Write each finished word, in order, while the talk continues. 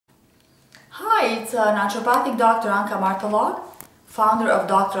Hi, it's naturopathic Dr. Anka Martalog, founder of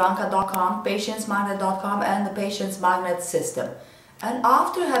dranka.com, patientsmagnet.com and the Patients Magnet system. And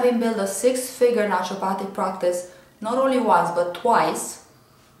after having built a six-figure naturopathic practice, not only once but twice,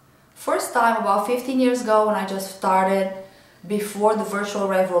 first time about 15 years ago when I just started before the virtual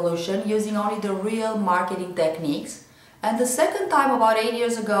revolution using only the real marketing techniques, and the second time about 8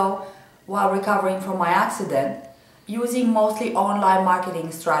 years ago while recovering from my accident using mostly online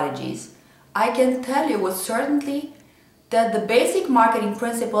marketing strategies. I can tell you with certainty that the basic marketing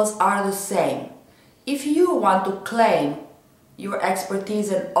principles are the same. If you want to claim your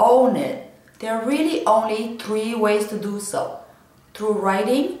expertise and own it, there are really only three ways to do so: through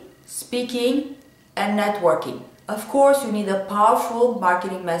writing, speaking, and networking. Of course, you need a powerful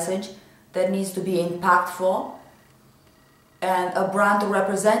marketing message that needs to be impactful and a brand to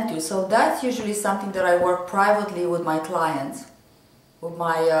represent you. So that's usually something that I work privately with my clients, with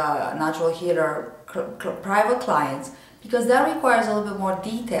my natural healer private clients, because that requires a little bit more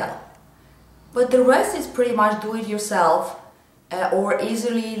detail. But the rest is pretty much do it yourself or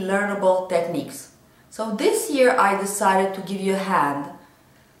easily learnable techniques. So this year I decided to give you a hand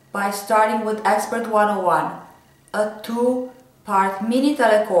by starting with Expert 101, a two-part mini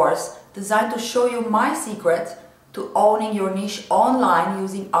telecourse designed to show you my secrets to owning your niche online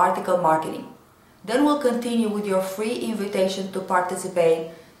using article marketing. Then we'll continue with your free invitation to participate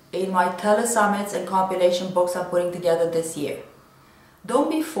in my telesummits and compilation books I'm putting together this year.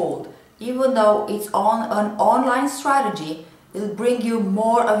 Don't be fooled. Even though it's on an online strategy, it'll bring you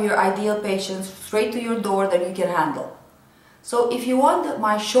more of your ideal patients straight to your door than you can handle. So if you want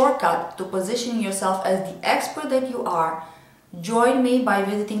my shortcut to positioning yourself as the expert that you are, join me by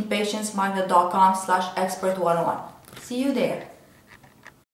visiting patientsmagnet.com/expert101. See you there.